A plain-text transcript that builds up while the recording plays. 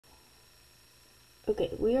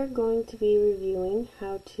Okay, we are going to be reviewing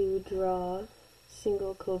how to draw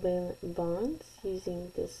single covalent bonds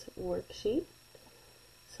using this worksheet.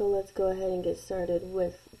 So let's go ahead and get started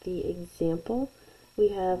with the example. We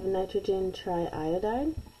have nitrogen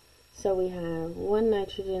triiodide. So we have one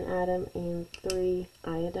nitrogen atom and 3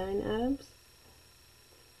 iodine atoms.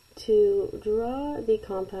 To draw the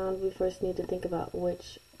compound, we first need to think about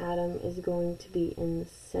which atom is going to be in the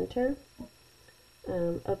center.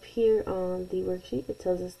 Up here on the worksheet, it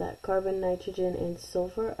tells us that carbon, nitrogen, and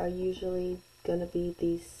sulfur are usually going to be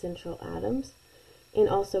the central atoms. And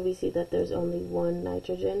also we see that there's only one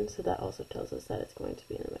nitrogen, so that also tells us that it's going to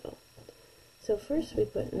be in the middle. So first we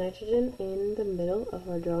put nitrogen in the middle of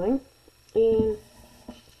our drawing, and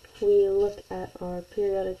we look at our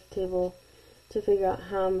periodic table to figure out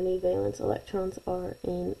how many valence electrons are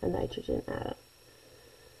in a nitrogen atom.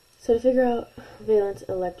 So to figure out valence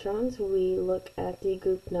electrons, we look at the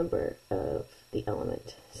group number of the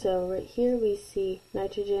element. So right here we see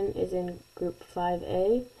nitrogen is in group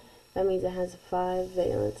 5A. That means it has 5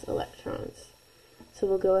 valence electrons. So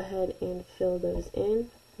we'll go ahead and fill those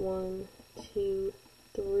in. 1, 2,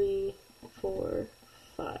 3, 4,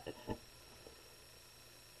 5.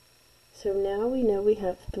 So now we know we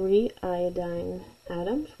have 3 iodine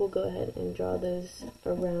atoms. We'll go ahead and draw those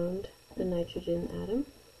around the nitrogen atom.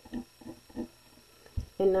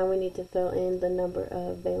 And now we need to fill in the number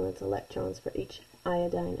of valence electrons for each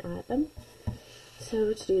iodine atom.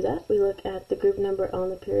 So to do that, we look at the group number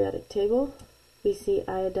on the periodic table. We see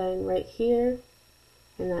iodine right here,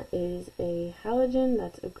 and that is a halogen.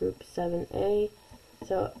 That's a group 7A.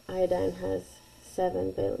 So iodine has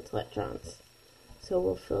 7 valence electrons. So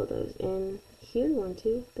we'll fill those in here. 1,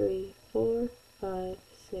 2, 3, 4, 5,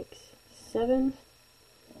 6, 7.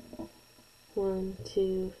 1,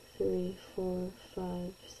 2, 3, 4,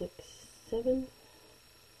 5, 6, 7.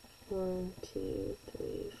 1, 2,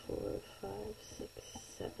 3, 4, 5, 6,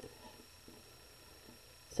 7.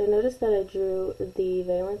 So notice that I drew the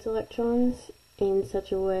valence electrons in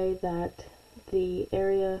such a way that the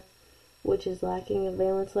area which is lacking a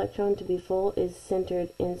valence electron to be full is centered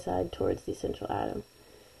inside towards the central atom,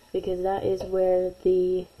 because that is where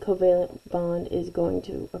the covalent bond is going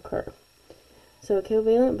to occur. So a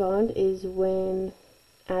covalent bond is when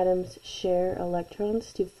atoms share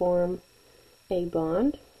electrons to form a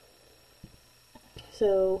bond.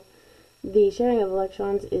 So the sharing of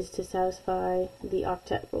electrons is to satisfy the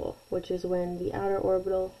octet rule, which is when the outer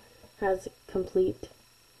orbital has complete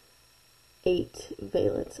 8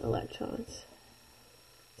 valence electrons.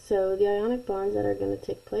 So the ionic bonds that are going to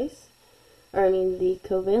take place, the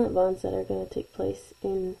covalent bonds that are going to take place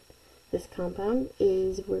in this compound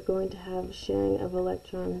is we're going to have sharing of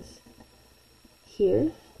electrons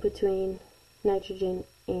here between nitrogen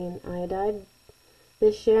and iodide.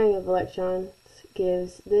 This sharing of electrons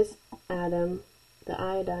gives this atom, the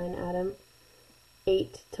iodine atom,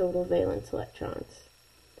 8 total valence electrons.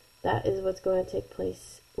 That is what's going to take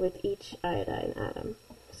place with each iodine atom.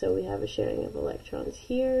 So we have a sharing of electrons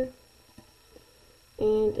here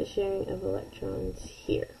and a sharing of electrons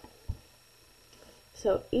here.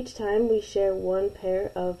 So each time we share one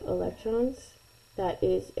pair of electrons, that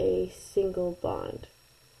is a single bond,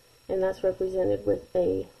 and that's represented with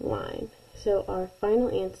a line. So our final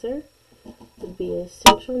answer would be a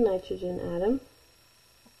central nitrogen atom.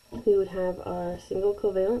 We would have our single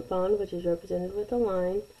covalent bond, which is represented with a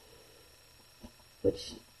line,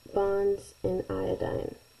 which bonds an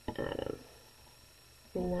iodine atom.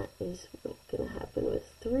 And that is what's going to happen with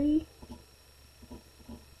 3.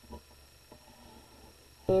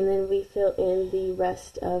 And then we fill in the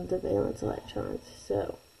rest of the valence electrons.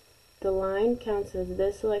 So the line counts as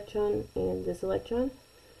this electron and this electron.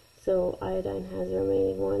 So iodine has a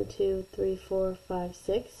remaining 1, 2, 3, 4, 5,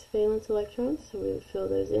 6 valence electrons. So we would fill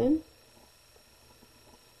those in.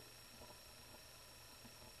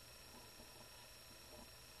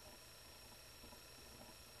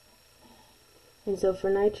 And so for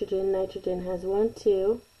nitrogen, nitrogen has 1,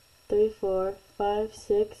 2, 3, 4, 5,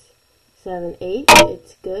 6, 7, 8.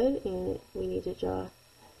 It's good, and we need to draw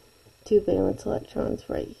 2 valence electrons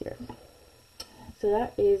right here. So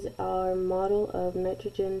that is our model of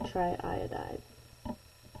nitrogen triiodide.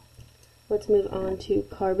 Let's move on to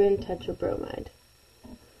carbon tetrabromide.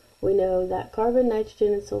 We know that carbon,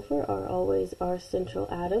 nitrogen, and sulfur are always our central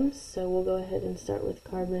atoms, so we'll go ahead and start with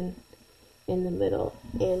carbon in the middle.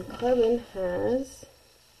 And carbon has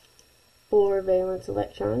 4 valence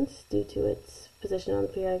electrons due to its position on the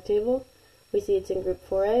periodic table. We see it's in group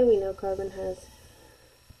 4A. We know carbon has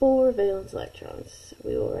 4 valence electrons.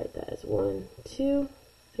 We will write that as 1, 2,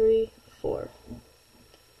 3, 4.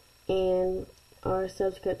 And our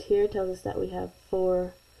subscript here tells us that we have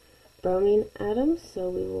 4 bromine atoms, so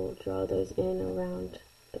we will draw those in around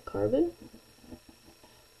the carbon.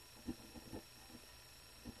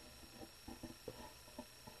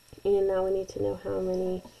 And now we need to know how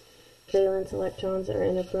many valence electrons are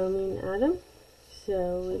in a bromine atom.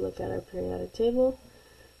 So we look at our periodic table.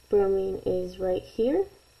 Bromine is right here.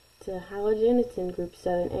 It's a halogen, it's in group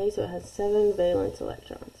 7A, so it has 7 valence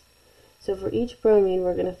electrons. So for each bromine,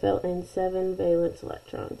 we're going to fill in 7 valence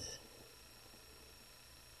electrons.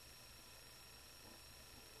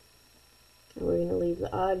 And we're going to leave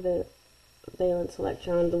the odd valence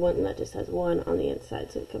electron, the one that just has 1 on the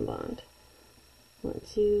inside, so it can bond. 1,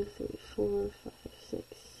 2, 3, 4, 5, 6,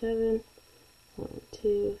 7. 1,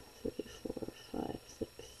 2, 3, 4, 5,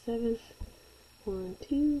 6, 7. 1,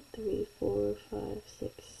 2, 3, 4, 5,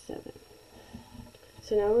 6, 7.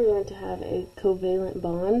 So now we're going to have a covalent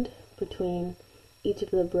bond between each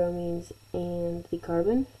of the bromines and the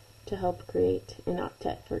carbon to help create an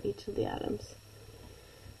octet for each of the atoms.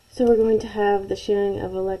 So we're going to have the sharing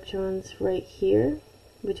of electrons right here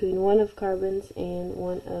between one of carbon's and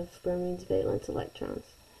one of bromine's valence electrons.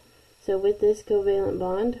 So with this covalent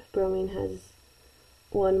bond, bromine has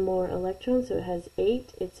 1 more electron, so it has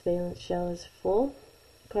 8. Its valence shell is full.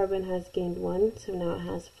 Carbon has gained 1, so now it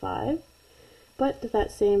has 5. But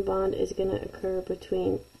that same bond is going to occur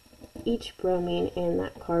between each bromine and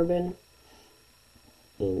that carbon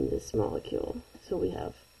in this molecule. So we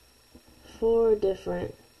have 4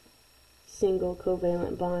 different single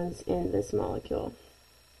covalent bonds in this molecule.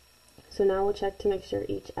 So now we'll check to make sure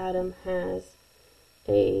each atom has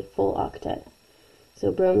a full octet.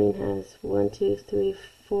 So bromine has 1, 2, 3,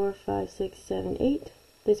 4, 5, 6, 7, 8.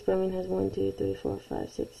 This bromine has 1, 2, 3, 4,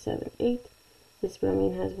 5, 6, 7, 8. This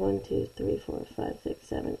bromine has 1, 2, 3, 4, 5, 6,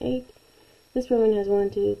 7, 8. This bromine has 1,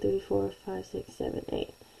 2, 3, 4, 5, 6, 7,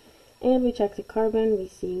 8. And we check the carbon, we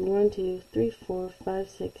see 1, 2, 3, 4, 5,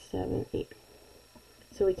 6, 7, 8.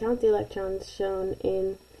 So we count the electrons shown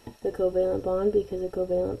in the covalent bond because a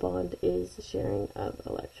covalent bond is the sharing of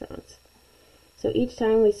electrons. So each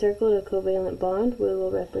time we circle a covalent bond, we will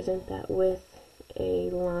represent that with a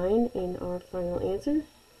line in our final answer.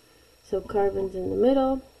 So carbon's in the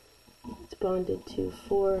middle, it's bonded to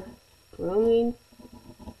 4 bromine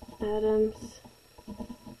atoms.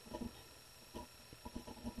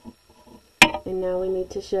 And now we need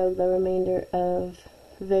to show the remainder of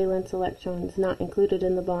valence electrons not included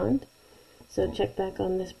in the bond. So check back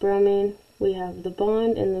on this bromine. We have the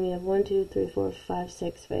bond, and then we have 1, 2, 3, 4, 5,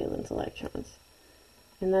 6 valence electrons.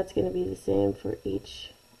 And that's going to be the same for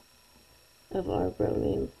each of our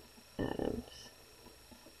bromine atoms.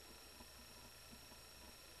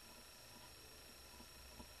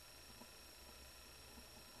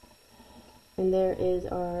 And there is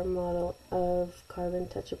our model of carbon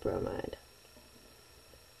tetrabromide.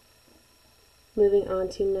 Moving on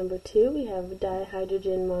to number 2, we have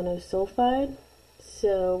dihydrogen monosulfide.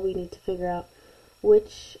 So we need to figure out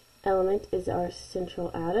which element is our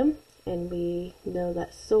central atom, and we know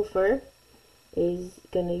that sulfur is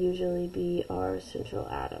going to usually be our central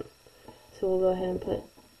atom. So we'll go ahead and put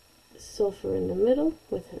sulfur in the middle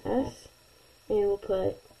with an S, and we'll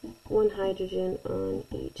put 1 hydrogen on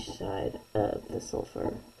each side of the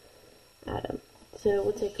sulfur atom. So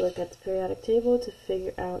we'll take a look at the periodic table to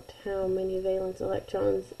figure out how many valence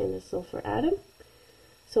electrons in a sulfur atom.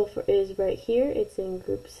 Sulfur is right here, it's in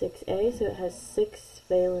group 6A, so it has 6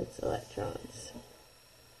 valence electrons.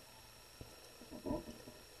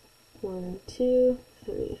 1, 2,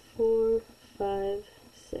 3, 4, 5,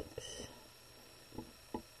 6.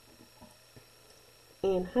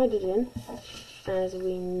 And hydrogen, as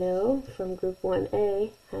we know from group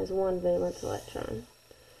 1A, has 1 valence electron.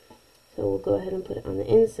 So we'll go ahead and put it on the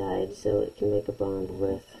inside so it can make a bond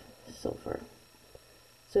with sulfur.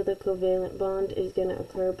 So the covalent bond is going to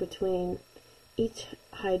occur between each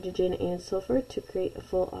hydrogen and sulfur to create a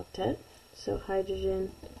full octet. So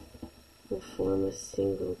hydrogen will form a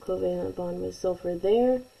single covalent bond with sulfur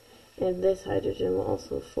there, and this hydrogen will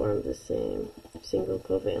also form the same single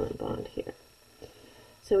covalent bond here.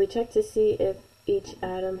 So we check to see if each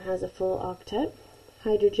atom has a full octet.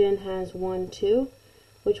 Hydrogen has 1, 2,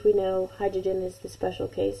 which we know hydrogen is the special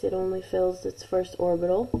case. It only fills its first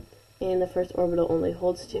orbital, and the first orbital only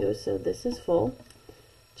holds 2, so this is full.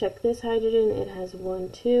 Check this hydrogen, it has 1,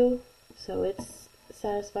 2, so it's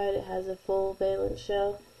satisfied, it has a full valence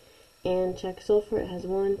shell. And check sulfur, it has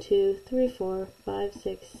 1, 2, 3, 4, 5,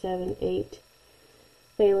 6, 7, 8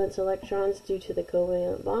 valence electrons due to the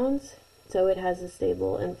covalent bonds, so it has a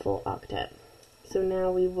stable and full octet. So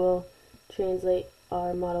now we will translate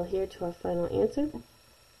our model here to our final answer.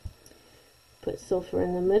 Put sulfur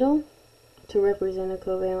in the middle, to represent a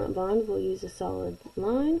covalent bond, we'll use a solid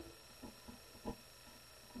line.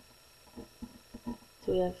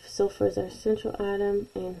 So we have sulfur as our central atom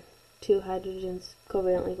and 2 hydrogens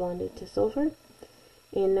covalently bonded to sulfur.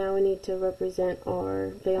 And now we need to represent our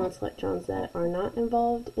valence electrons that are not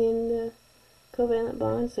involved in the covalent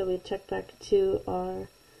bond. So we check back to our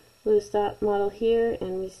Lewis-Dot model here,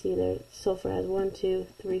 and we see that sulfur has 1, 2,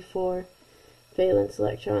 3, 4 valence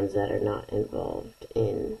electrons that are not involved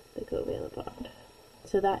in the covalent bond.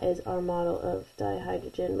 So that is our model of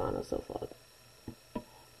dihydrogen monosulfide.